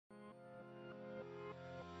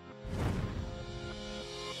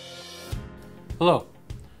Hello.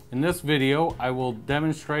 In this video, I will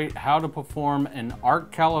demonstrate how to perform an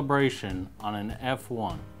arc calibration on an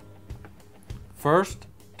F1. First,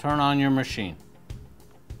 turn on your machine.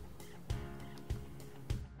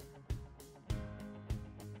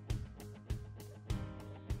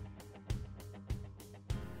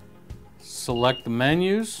 Select the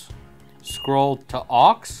menus, scroll to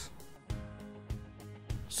aux,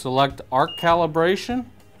 select arc calibration,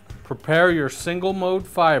 prepare your single mode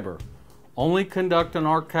fiber. Only conduct an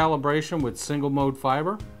arc calibration with single mode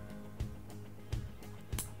fiber.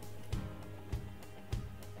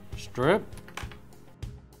 Strip.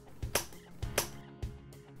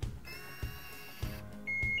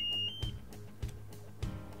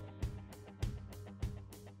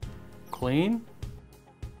 Clean.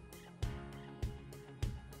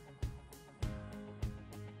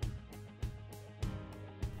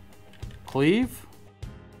 Cleave.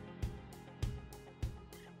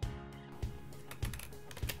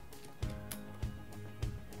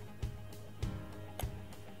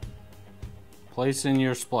 Place in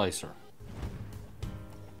your splicer.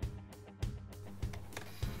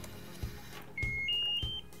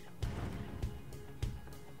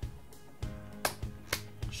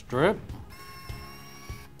 Strip.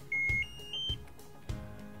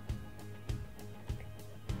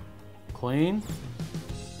 Clean.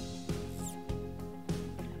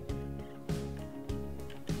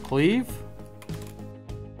 Cleave.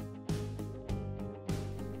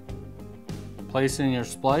 Place in your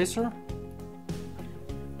splicer.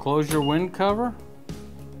 Close your wind cover,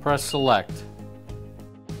 press select.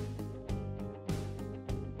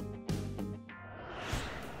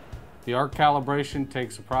 The arc calibration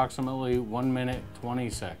takes approximately 1 minute 20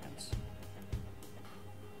 seconds.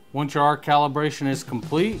 Once your arc calibration is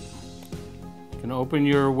complete, you can open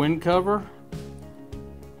your wind cover,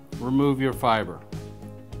 remove your fiber.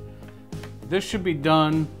 This should be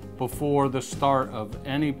done before the start of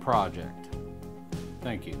any project.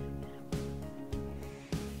 Thank you.